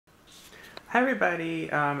Hi everybody,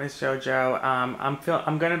 it's JoJo.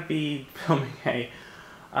 I'm gonna be filming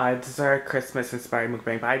a dessert Christmas inspired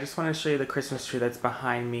mukbang, but I just want to show you the Christmas tree that's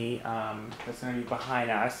behind me. That's gonna be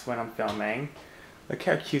behind us when I'm filming. Look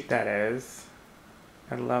how cute that is.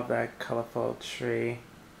 I love that colorful tree.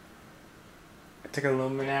 It's like a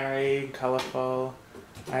luminary, colorful.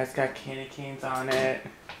 It's got candy canes on it.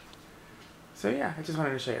 So yeah, I just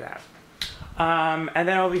wanted to show you that. And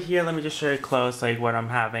then over here, let me just show you close, like what I'm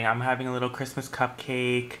having. I'm having a little Christmas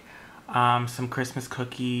cupcake, some Christmas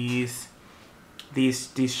cookies,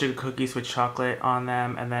 these sugar cookies with chocolate on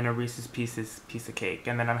them, and then a Reese's Pieces piece of cake.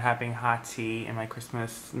 And then I'm having hot tea in my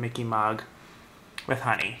Christmas Mickey mug with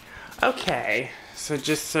honey. Okay, so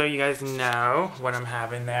just so you guys know what I'm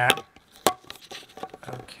having there.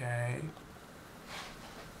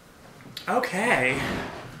 Okay.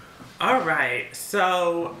 Alright,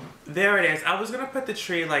 so there it is. I was gonna put the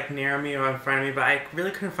tree like near me or in front of me, but I really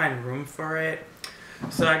couldn't find room for it.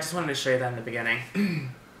 So I just wanted to show you that in the beginning.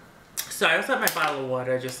 So I also have my bottle of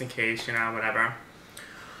water just in case, you know, whatever.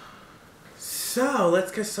 So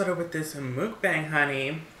let's get started with this mukbang,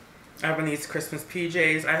 honey. I have these Christmas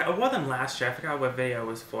PJs. I wore them last year. I forgot what video it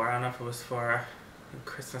was for. I don't know if it was for a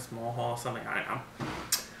Christmas mall haul or something. I don't know.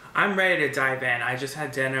 I'm ready to dive in. I just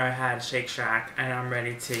had dinner, I had Shake Shack, and I'm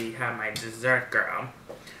ready to have my dessert, girl.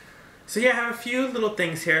 So yeah, I have a few little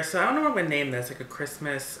things here. So I don't know what I'm gonna name this, like a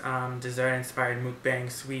Christmas dessert-inspired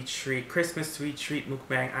mukbang, sweet treat, Christmas sweet treat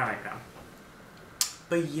mukbang, I don't know.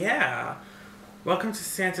 But yeah, welcome to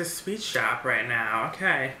Santa's Sweet Shop right now.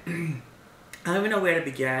 Okay, I don't even know where to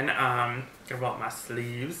begin. Gonna roll up my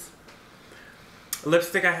sleeves.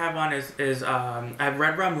 Lipstick I have on is I have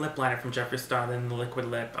Red Rum lip liner from Jeffree Star, then the liquid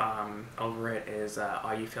lip over it is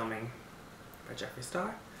Are You Filming by Jeffree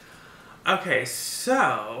Star. Okay,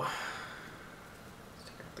 so let's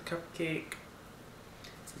check out the cupcake.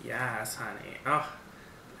 Yes, honey. Oh,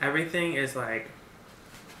 everything is like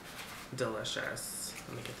delicious.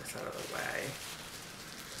 Let me get this out of the way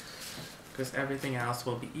because everything else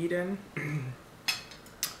will be eaten.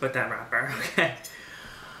 But that wrapper, okay.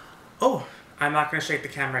 Oh. I'm not gonna shake the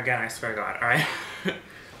camera again, I swear to God, alright?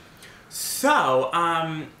 So,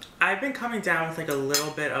 I've been coming down with like a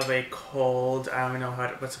little bit of a cold. I don't even know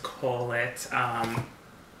what to call it. I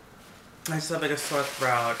just have like a sore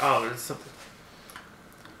throat. Oh, it's something.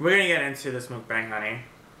 We're gonna get into this mukbang, honey.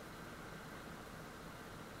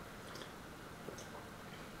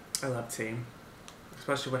 I love tea.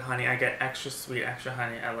 Especially with honey. I get extra sweet, extra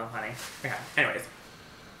honey. I love honey. Okay, anyways.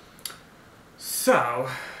 So,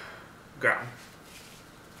 girl.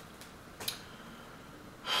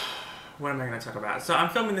 What am I going to talk about? So I'm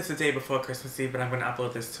filming this the day before Christmas Eve, but I'm going to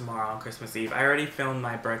upload this tomorrow on Christmas Eve. I already filmed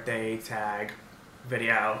my birthday tag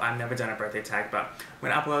video. I've never done a birthday tag, but I'm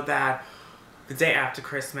going to upload that the day after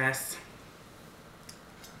Christmas.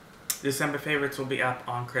 December favorites will be up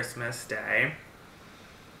on Christmas Day.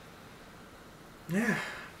 Yeah.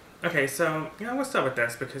 Okay, so, you know, we'll start with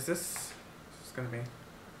this because this is going to be...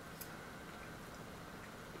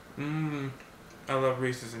 I love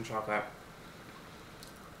Reese's and chocolate.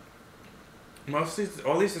 All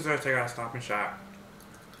these desserts I gotta Stop and Shop.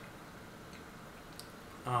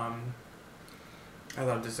 I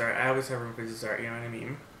love dessert. I always have room for dessert, you know what I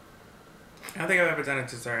mean? I don't think I've ever done a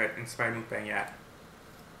dessert inspired mukbang yet.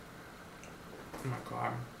 Oh my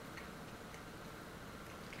god.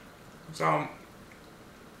 So,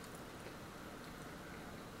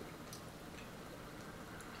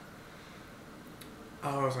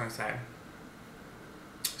 oh, what was I gonna say?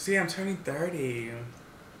 See, I'm turning 30.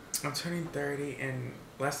 I'm turning 30 in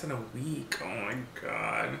less than a week. Oh my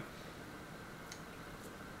god.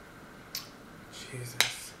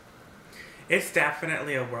 Jesus. It's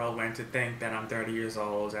definitely a whirlwind to think that I'm 30 years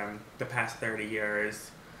old and the past 30 years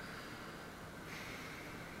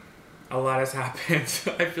a lot has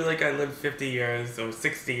happened. I feel like I lived 50 years or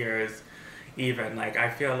 60 years even. Like, I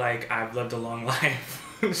feel like I've lived a long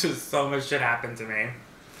life. Just so much shit happened to me.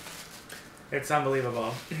 It's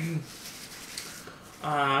unbelievable.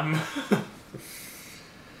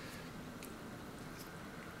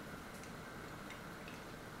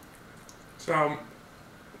 So, I'm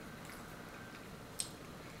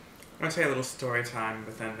gonna tell you a little story time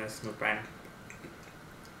within this mukbang.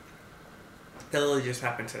 That literally just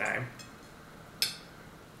happened today.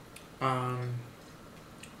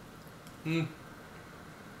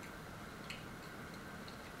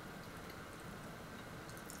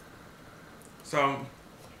 So,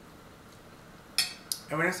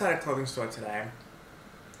 I went inside a clothing store today.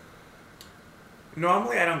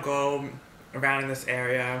 Normally I don't go around in this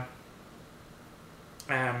area.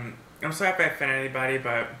 I'm sorry if I offend anybody,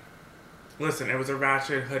 but listen, it was a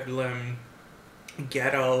ratchet hoodlum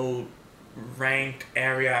ghetto rank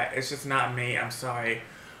area. It's just not me. I'm sorry.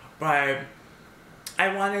 But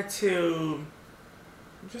I wanted to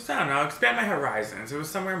just, I don't know, expand my horizons. It was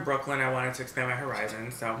somewhere in Brooklyn. I wanted to expand my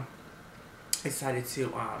horizons. So I decided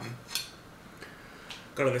to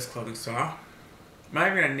go to this clothing store. I'm not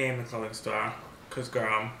even going to name the clothing store. Because,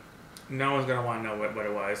 girl, no one's going to want to know what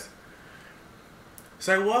it was.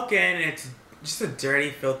 So I walk in, and it's just a dirty,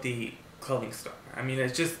 filthy clothing store. I mean,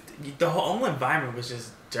 it's just, the whole environment was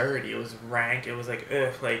just dirty. It was rank. It was like,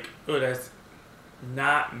 ugh, like, oh, that's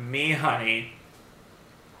not me, honey.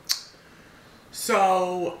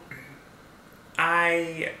 So,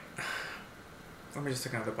 let me just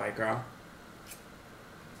take another bite, girl.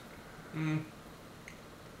 I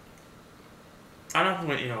don't know if I'm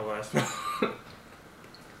going to eat all this.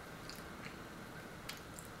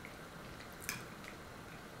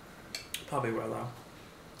 Probably will, though.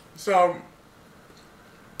 So,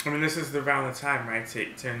 I mean, this is around the time, right,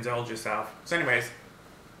 to indulge yourself. So anyways,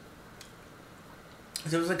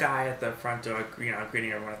 there was a guy at the front door, you know,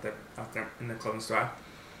 greeting everyone in the clothing store.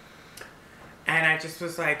 And I just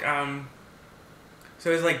was like, so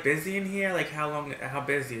is like busy in here? Like how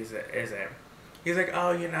busy is it? He's like,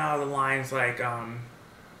 oh, you know, the line's like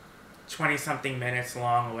 20 something minutes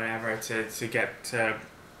long or whatever to get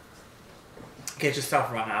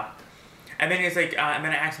yourself rung up. And then he's like, and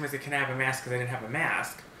then I asked him, I said, can I have a mask? Because I didn't have a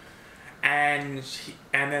mask. And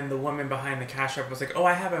then the woman behind the cash register was like, oh,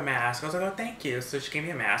 I have a mask. I was like, oh, thank you. So she gave me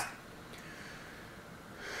a mask.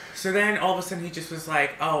 So then all of a sudden he just was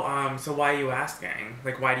like, oh, so why are you asking?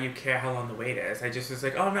 Like, why do you care how long the wait is? I just was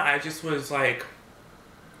like, oh, no, I just was like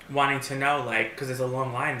wanting to know, like, because there's a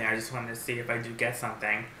long line there. I just wanted to see if I do get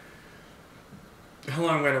something, how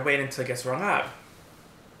long I'm going to wait until it gets rung up.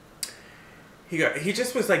 He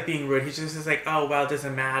just was like being rude. He just was like, oh, well, it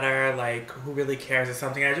doesn't matter. Like, who really cares or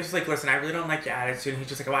something? And I just was like, listen, I really don't like your attitude. And he's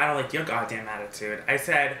just like, well, I don't like your goddamn attitude. I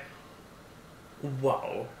said,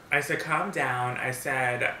 whoa. I said, calm down. I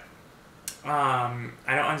said, I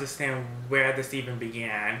don't understand where this even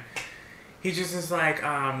began. He just is like,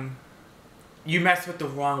 you messed with the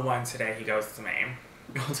wrong one today, he goes to me.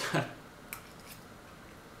 Hold on.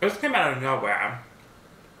 It just came out of nowhere.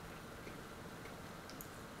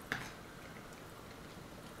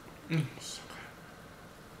 So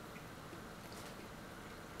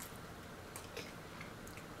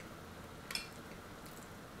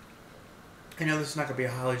I know this is not going to be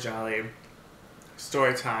a holly jolly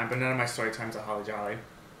story time, but none of my story times are holly jolly.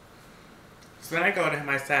 So then I go to him,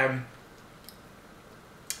 I said,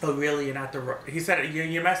 oh, really, you're not the... He said,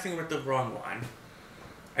 you're messing with the wrong one.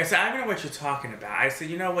 I said, I don't know what you're talking about. I said,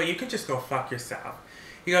 you know what, you can just go fuck yourself.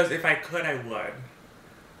 He goes, if I could, I would.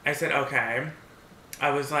 I said, okay. I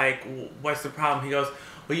was like, what's the problem? He goes,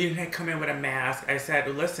 well, you didn't come in with a mask. I said,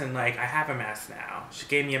 listen, like, I have a mask now. She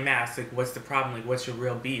gave me a mask. Like, what's the problem? Like, what's your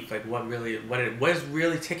real beef? Like, what is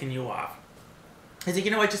really ticking you off? He's like, you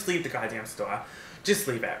know what? Just leave the goddamn store. Just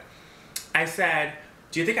leave it. I said,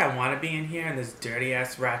 do you think I want to be in here in this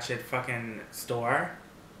dirty-ass, ratchet fucking store?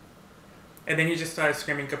 And then he just started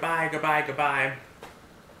screaming, goodbye, goodbye, goodbye.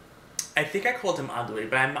 I think I called him ugly,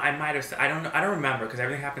 but I might have said, I don't remember because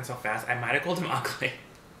everything happened so fast. I might have called him ugly.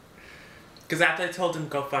 Because after I told him,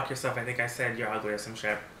 go fuck yourself, I think I said, you're ugly or some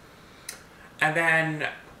shit. And then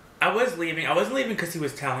I was leaving. I wasn't leaving because he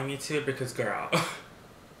was telling me to, because girl,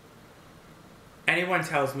 anyone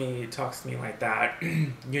talks to me like that,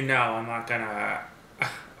 you know I'm not gonna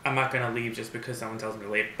leave just because someone tells me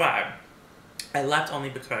to leave. But I left only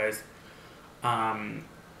because,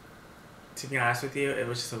 to be honest with you, it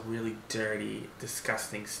was just a really dirty,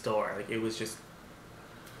 disgusting store. Like, it was just...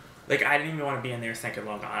 Like, I didn't even want to be in there a second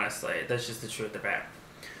longer, honestly. That's just the truth of it.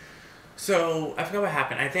 So, I forgot what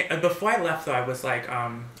happened. I think... before I left, though, I was like,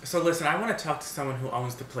 so listen, I want to talk to someone who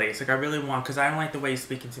owns the place. Like, I really want... Because I don't like the way he's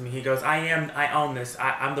speaking to me. He goes, I own this.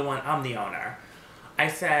 I'm the owner. I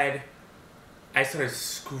said... I started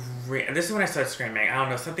screaming. This is when I started screaming. I don't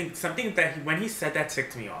know. Something that... when he said that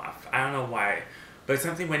ticked me off. I don't know why. But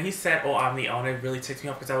something, when he said, oh, I'm the owner, it really ticked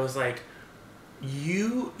me off because I was like,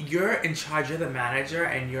 you're in charge, you're the manager,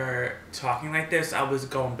 and you're talking like this. I was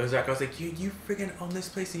going berserk. I was like, you freaking own this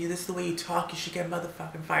place, and this is the way you talk, you should get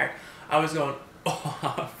motherfucking fired. I was going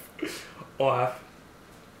off.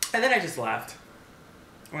 And then I just left.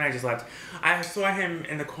 I saw him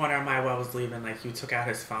in the corner of my while I was leaving, like, he took out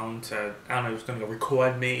his phone to, I don't know, he was going to go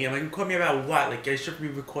record me. I'm like, record me about what? Like, I should be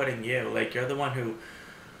recording you. Like, you're the one who...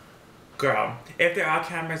 Girl, if there are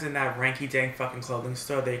cameras in that ranky-dank fucking clothing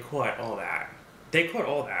store, they caught all that. You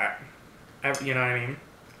know what I mean?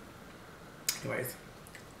 Anyways.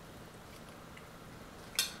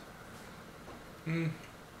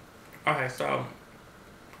 Okay, so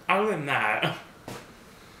Other than that,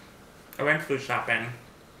 I went food shopping.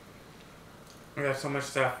 I got so much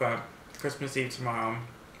stuff for Christmas Eve tomorrow.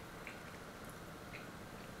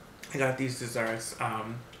 I got these desserts.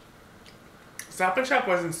 Stop and Shop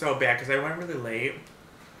wasn't so bad because I went really late.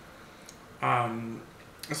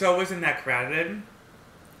 So it wasn't that crowded.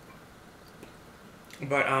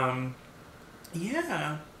 But,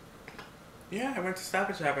 yeah. Yeah, I went to Stop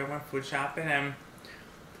and Shop. I went food shopping and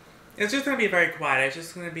it's just going to be very quiet. It's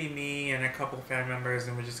just going to be me and a couple of family members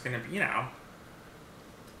and we're just going to be, you know,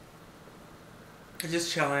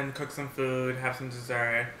 just chilling, cook some food, have some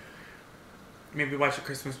dessert. Maybe watch a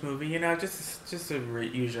Christmas movie, you know, just the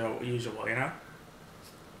usual, you know?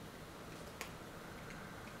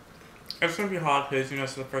 It's gonna be hard because, you know,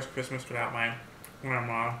 it's the first Christmas without my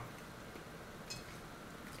grandma.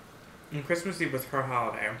 And Christmas Eve was her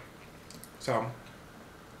holiday. So,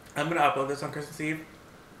 I'm gonna upload this on Christmas Eve.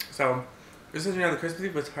 So, just so you know, the Christmas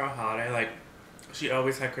Eve was her holiday. Like, she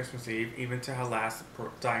always had Christmas Eve. Even to her last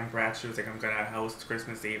dying breath, she was like, I'm gonna host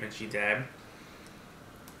Christmas Eve, and she did.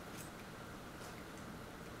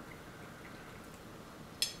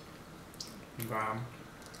 Wow.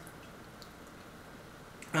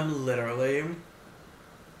 I'm literally...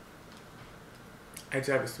 I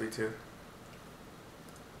do have a sweet tooth.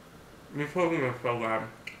 Before we were so good.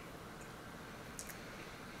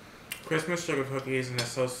 Christmas sugar cookies and they're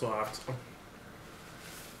so soft.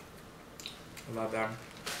 I love them.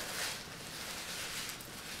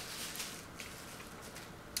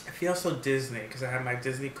 I feel so Disney because I have my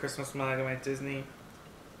Disney Christmas mug and my Disney...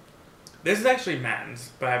 This is actually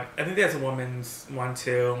men's, but I think there's a woman's one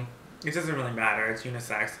too. It doesn't really matter, it's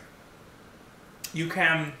unisex. You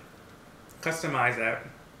can customize it.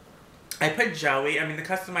 I put Joey, I mean the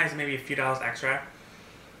customize is maybe a few dollars extra.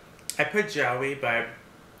 I put Joey, but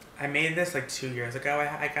I made this like 2 years ago.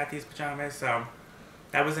 I got these pajamas, so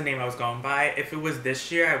that was the name I was going by. If it was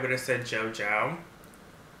this year, I would have said JoJo.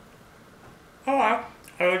 Oh well,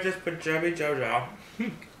 I would just put Joey JoJo.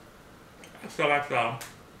 So that's all.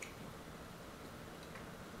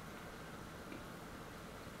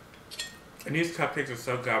 And these cupcakes are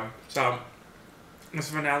so good. So, it's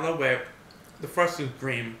vanilla with, the frosting is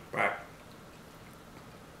green, but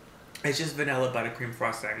it's just vanilla buttercream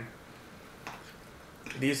frosting.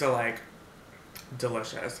 These are like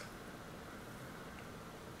delicious.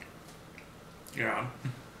 Yeah.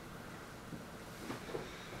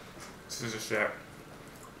 This is a shit.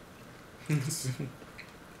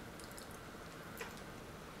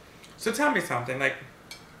 So tell me something, like,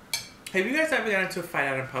 have you guys ever gotten into a fight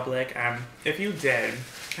out in public? If you did,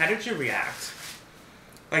 how did you react?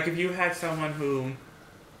 Like, if you had someone who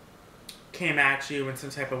came at you in some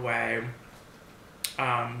type of way,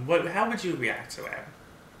 how would you react to it?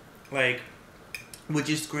 Like, would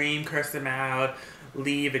you scream, curse them out,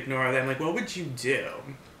 leave, ignore them? Like, what would you do?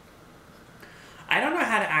 I don't know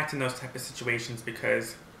how to act in those type of situations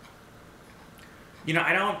because, you know,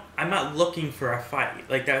 I'm not looking for a fight.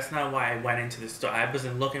 Like, that's not why I went into the store. I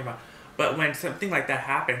wasn't looking for... But when something like that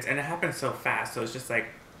happens, and it happens so fast, so it's just like,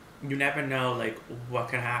 you never know, like, what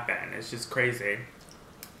can happen. It's just crazy.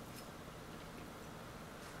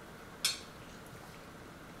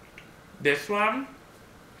 This one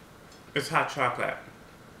is hot chocolate.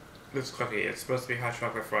 This cookie, it's supposed to be hot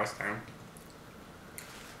chocolate frosting.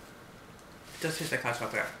 It does taste like hot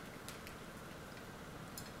chocolate.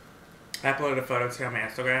 I uploaded a photo to on my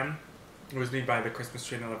Instagram. It was me by the Christmas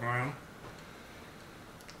tree in the living room.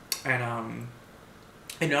 And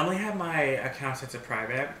I normally have my account set to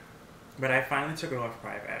private, but I finally took it off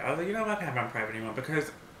private. I was like, you know what, I can't have it on private anymore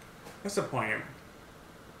because what's the point?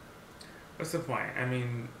 What's the point? I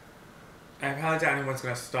mean, I highly doubt anyone's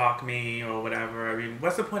gonna stalk me or whatever. I mean,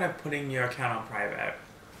 what's the point of putting your account on private?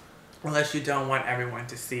 Unless you don't want everyone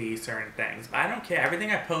to see certain things. But I don't care.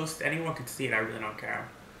 Everything I post, anyone can see it. I really don't care.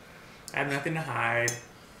 I have nothing to hide.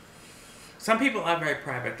 Some people are very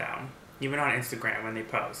private though. Even on Instagram when they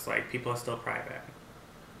post, like, people are still private.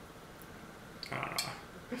 I don't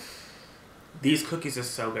know. These cookies are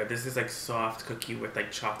so good. This is like soft cookie with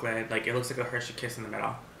like chocolate. Like, it looks like a Hershey Kiss in the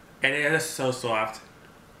middle. And it is so soft.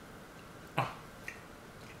 Oh.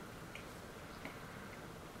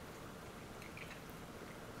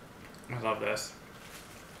 I love this.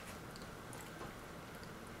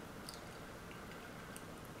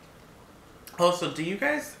 Also, do you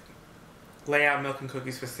guys lay out milk and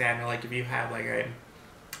cookies for Santa? Like, if you have like a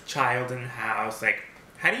child in the house, like,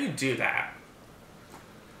 how do you do that?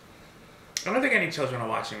 I don't think any children are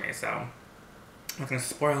watching me, so I'm not gonna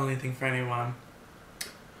spoil anything for anyone.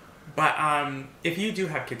 But if you do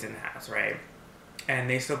have kids in the house, right, and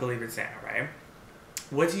they still believe in Santa, right,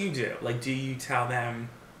 what do you do? Like, do you tell them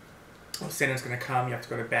oh, Santa's gonna come, you have to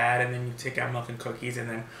go to bed, and then you take out milk and cookies, and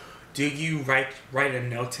then do you write a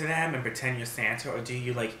note to them and pretend you're Santa, or do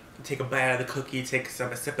you like take a bite out of the cookie, take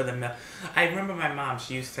a sip of the milk? I remember my mom,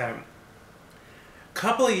 she used to, a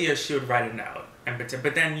couple of years she would write a note, and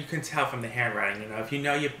but then you can tell from the handwriting, you know, if you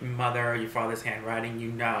know your mother or your father's handwriting,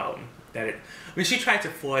 you know that it, I mean, she tried to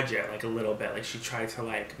forge it like a little bit, like she tried to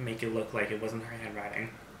like make it look like it wasn't her handwriting.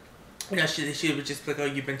 You know, she would just be like, oh,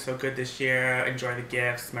 you've been so good this year, enjoy the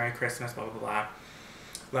gifts, Merry Christmas, blah, blah, blah.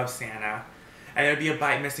 Love, Santa. And there would be a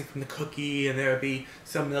bite missing from the cookie, and there would be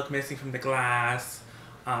some milk missing from the glass.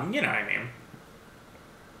 You know what I mean.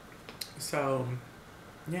 So,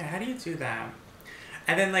 yeah, how do you do that?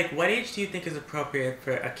 And then, like, what age do you think is appropriate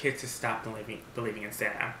for a kid to stop believing in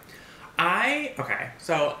Santa? Okay,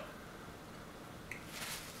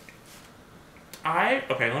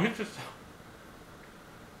 let me just...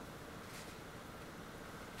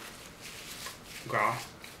 Girl.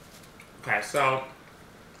 Okay, so...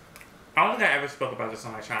 I don't think I ever spoke about this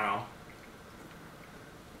on my channel.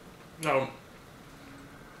 So...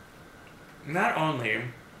 Not only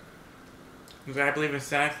do I believe in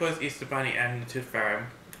Santa Claus, Easter Bunny, and the Tooth Fairy.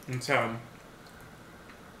 And so...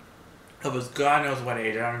 I was God knows what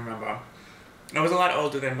age, I don't remember. I was a lot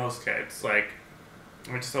older than most kids. Like,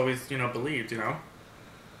 I just always, you know, believed, you know?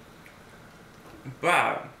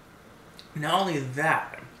 But... Not only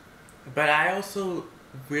that... But I also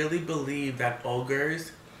really believe that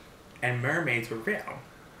ogres and mermaids were real.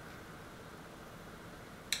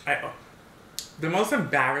 The most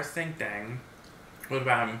embarrassing thing was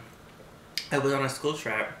I was on a school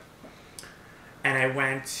trip, and we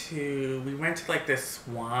went to like this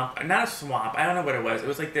swamp, not a swamp, I don't know what it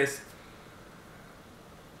was like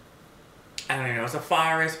I don't know, it was a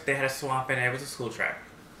forest, but they had a swamp in it, it was a school trip.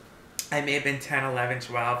 I may have been 10, 11,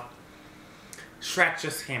 12. Shrek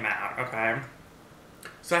just came out, okay?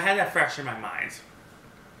 So I had that fresh in my mind.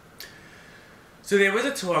 So there was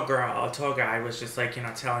a tour guy was just like, you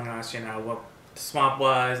know, telling us, you know, what the swamp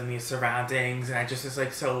was and the surroundings, and I just was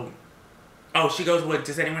like, so... Oh, she goes, well,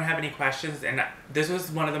 does anyone have any questions? And this was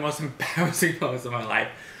one of the most embarrassing moments of my life.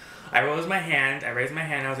 I raised my hand, I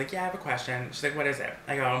was like, yeah, I have a question. She's like, what is it?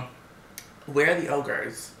 I go, where are the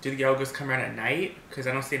ogres? Do the ogres come around at night? Because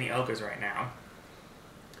I don't see any ogres right now.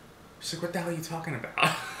 She's like, what the hell are you talking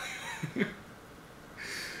about?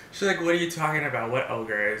 She's like, what are you talking about? What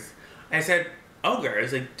ogres? I said,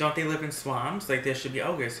 ogres? Like, don't they live in swamps? Like, there should be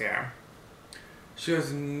ogres here. She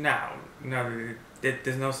goes, no,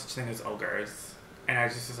 there's no such thing as ogres. And I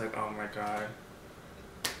just was like, oh my god.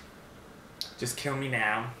 Just kill me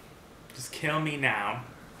now. Just kill me now.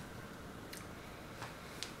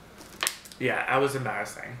 Yeah, that was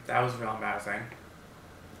embarrassing. That was real embarrassing.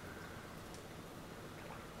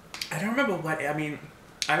 I don't remember what, I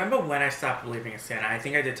remember when I stopped believing in Santa. I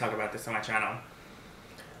think I did talk about this on my channel.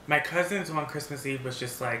 My cousins on Christmas Eve was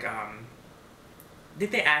just like,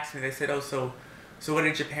 they asked me, they said, oh, so what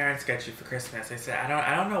did your parents get you for Christmas? I said,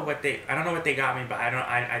 I don't know what they got me, but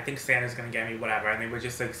I think Santa's gonna get me whatever. And they were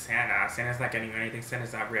just like, Santa's not getting you anything,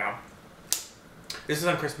 Santa's not real. This was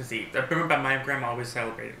on Christmas Eve. I remember my grandma always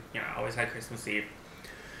celebrated, you know, always had Christmas Eve.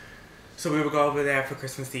 So we would go over there for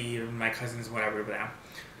Christmas Eve, and my cousins, whatever, we were there.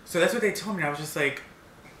 So that's what they told me. I was just like,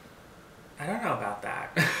 I don't know about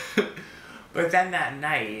that. But then that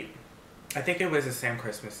night, I think it was the same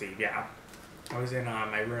Christmas Eve, yeah. I was in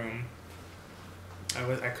my room.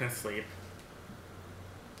 I couldn't sleep.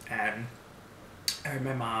 And I heard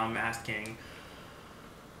my mom asking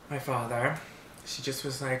my father. She just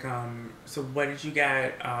was like, so what did you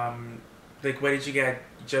get, what did you get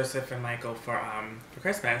Joseph and Michael for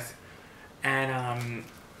Christmas? And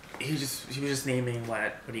he was just naming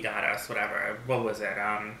what he got us, whatever. What was it?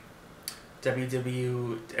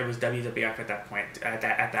 It was WWF at that point, at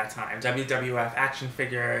that time. WWF action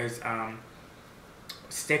figures,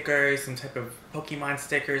 stickers, some type of Pokemon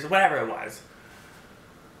stickers, whatever it was.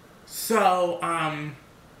 So, I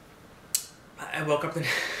woke up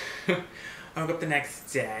the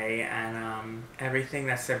next day, and everything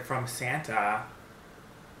that said from Santa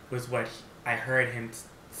was what I heard him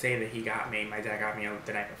say that he got me. My dad got me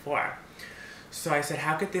the night before. So I said,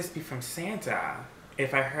 how could this be from Santa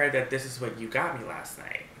if I heard that this is what you got me last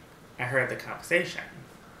night? I heard the conversation.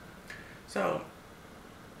 So,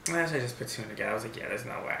 as I just put two together, I was like, yeah, there's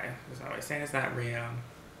no way. There's no way. Santa's not real.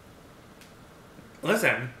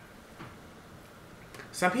 Listen,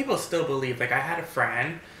 some people still believe, like I had a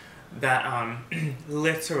friend that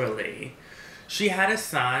literally, she had a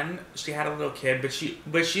son, she had a little kid, but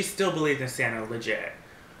she still believed in Santa legit.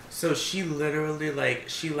 So she literally, like,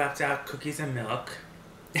 she left out cookies and milk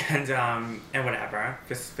and whatever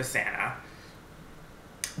for Santa.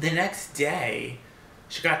 The next day,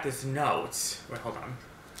 she got this note. Wait, hold on.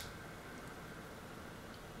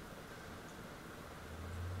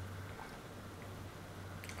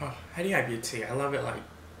 Oh, how do you have your tea? I love it like...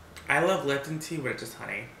 I love Lipton tea with just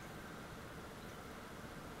honey.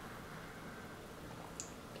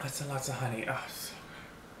 Lots and lots of honey. Oh, so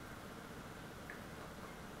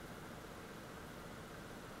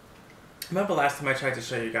remember last time I tried to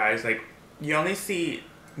show you guys, like, you only see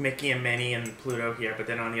Mickey and Minnie and Pluto here, but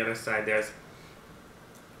then on the other side there's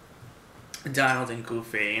Donald and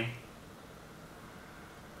Goofy.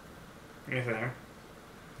 You there?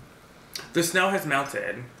 The snow has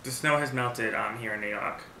melted. The snow has melted here in New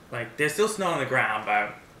York. Like, there's still snow on the ground,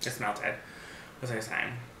 but it's melted. What was I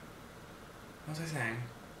saying? What was I saying?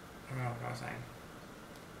 I don't know what I was saying.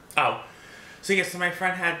 Oh. So yeah, so my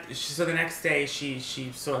friend had, so the next day she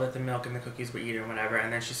saw that the milk and the cookies were eaten or whatever,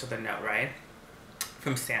 and then she saw the note, right?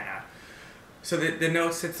 From Santa. So the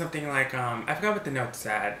note said something like, I forgot what the note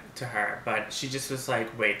said to her, but she just was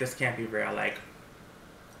like, wait, this can't be real. Like,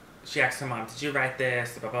 she asked her mom, did you write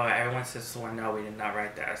this? Blah, blah, blah. Everyone says, sworn, no, we did not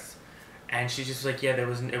write this. And she just was like, yeah, it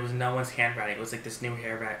was no one's handwriting. It was like this new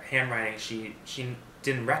handwriting she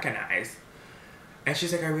didn't recognize. And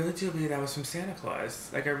she's like, I really do believe that was from Santa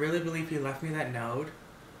Claus. Like, I really believe he left me that note,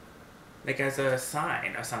 like, as a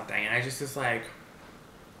sign or something. And I just was like,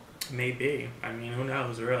 maybe. I mean, who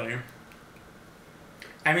knows, really?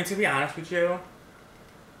 I mean, to be honest with you,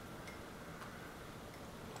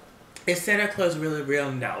 is Santa Claus really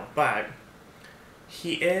real? No, but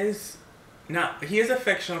he is a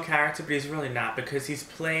fictional character, but he's really not, because he's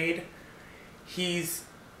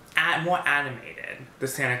more animated, the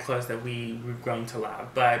Santa Claus that we've grown to love.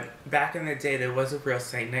 But back in the day, there was a real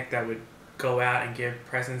Saint Nick that would go out and give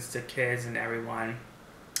presents to kids and everyone.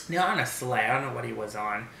 On a sleigh. I don't know what he was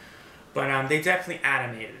on. But they definitely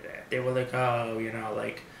animated it. They were like, oh, you know,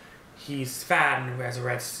 like, he's fat and wears a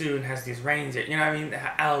red suit and has these reindeer, you know what I mean?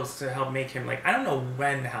 Elves to help make him, like, I don't know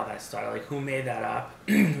when the hell that started. Like, who made that up?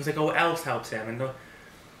 It was like, oh, elves helped him. And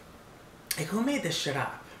like, who made this shit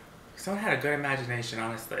up? Someone had a good imagination,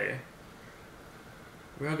 honestly.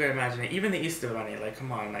 Real good imagination. Even the Easter Bunny, like,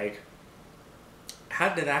 come on, like, how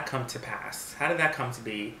did that come to pass? How did that come to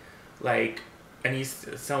be? Like,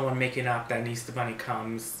 someone making up that an Easter Bunny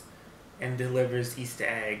comes and delivers Easter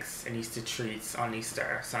eggs and Easter treats on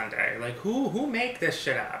Easter Sunday. Like, who make this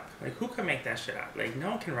shit up? Like, who can make that shit up? Like,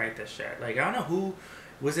 no one can write this shit. Like, I don't know who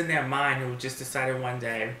was in their mind who just decided one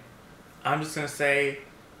day, I'm just gonna say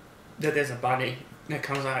that there's a bunny that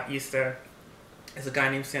comes out Easter. There's a guy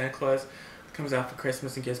named Santa Claus that comes out for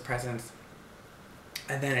Christmas and gives presents.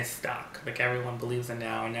 And then it's stuck. Like, everyone believes it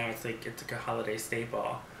now, and now it's like a holiday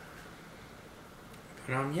staple.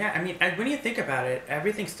 But yeah, I mean, when you think about it,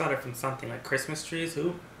 everything started from something. Like Christmas trees.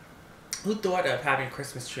 Who thought of having a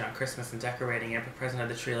Christmas tree on Christmas and decorating it, put present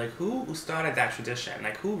under the tree? Like, who started that tradition?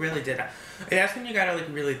 Like, who really did that? And that's when you gotta, like,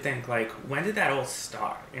 really think, like, when did that all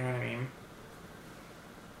start? You know what I mean?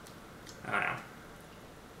 I don't know.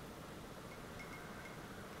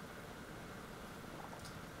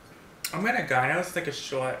 I'm gonna go. I know it's like a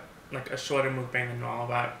shorter mukbang than normal,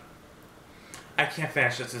 but I can't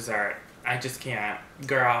finish this dessert. I just can't.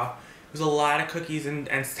 Girl, there's a lot of cookies and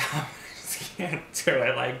stuff. I just can't do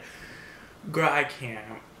it. Like, girl, I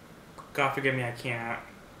can't. God forgive me, I can't.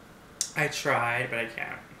 I tried, but I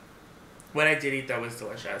can't. What I did eat, though, was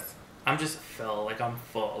delicious. I'm just filled. Like, I'm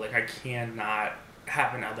full. Like, I cannot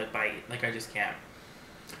have another bite. Like, I just can't.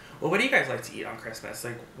 Well, what do you guys like to eat on Christmas?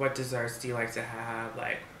 Like, what desserts do you like to have?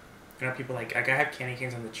 Like, you know, people like I have candy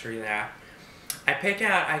canes on the tree there.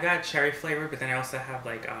 I got cherry flavor, but then I also have,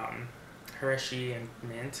 like, Hershey and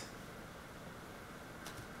mint.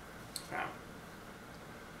 Wow.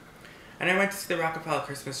 And I went to see the Rockefeller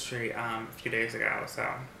Christmas tree a few days ago, so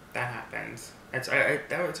that happened. I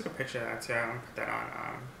took a picture of that too. I'm gonna put that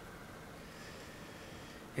on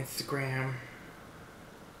Instagram.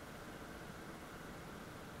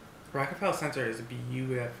 Rockefeller Center is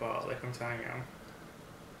beautiful, like I'm telling you.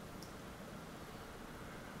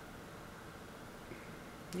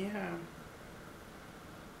 Yeah.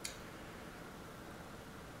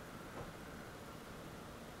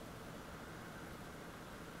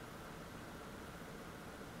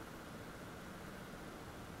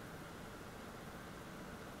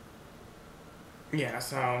 Yeah,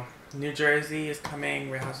 so New Jersey is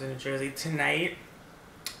coming, Real House of New Jersey. Tonight,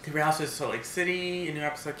 the Real House of Salt Lake City, a new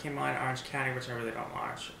episode came on, Orange County, which I really don't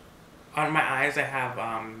watch. On my eyes, I have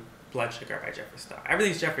Blood Sugar by Jeffree Star.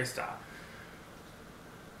 Everything's Jeffree Star.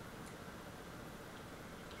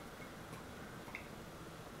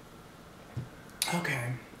 Okay,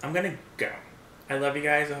 I'm gonna go. I love you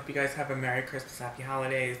guys. I hope you guys have a Merry Christmas, Happy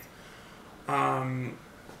Holidays. I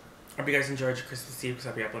hope you guys enjoyed your Christmas Eve because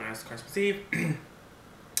I'll be uploading this Christmas Eve. And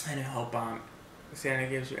I hope Santa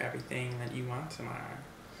gives you everything that you want tomorrow.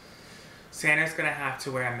 Santa's gonna have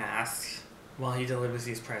to wear a mask while he delivers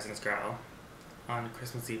these presents, girl, on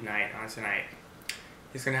Christmas Eve night, on tonight.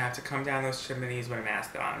 He's gonna have to come down those chimneys with a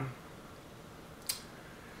mask on.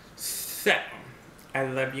 So, I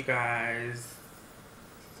love you guys.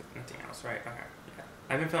 Nothing else, right? Okay. Yeah.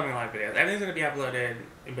 I've been filming a lot of videos. Everything's gonna be uploaded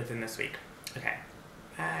within this week. Okay.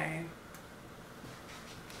 Bye.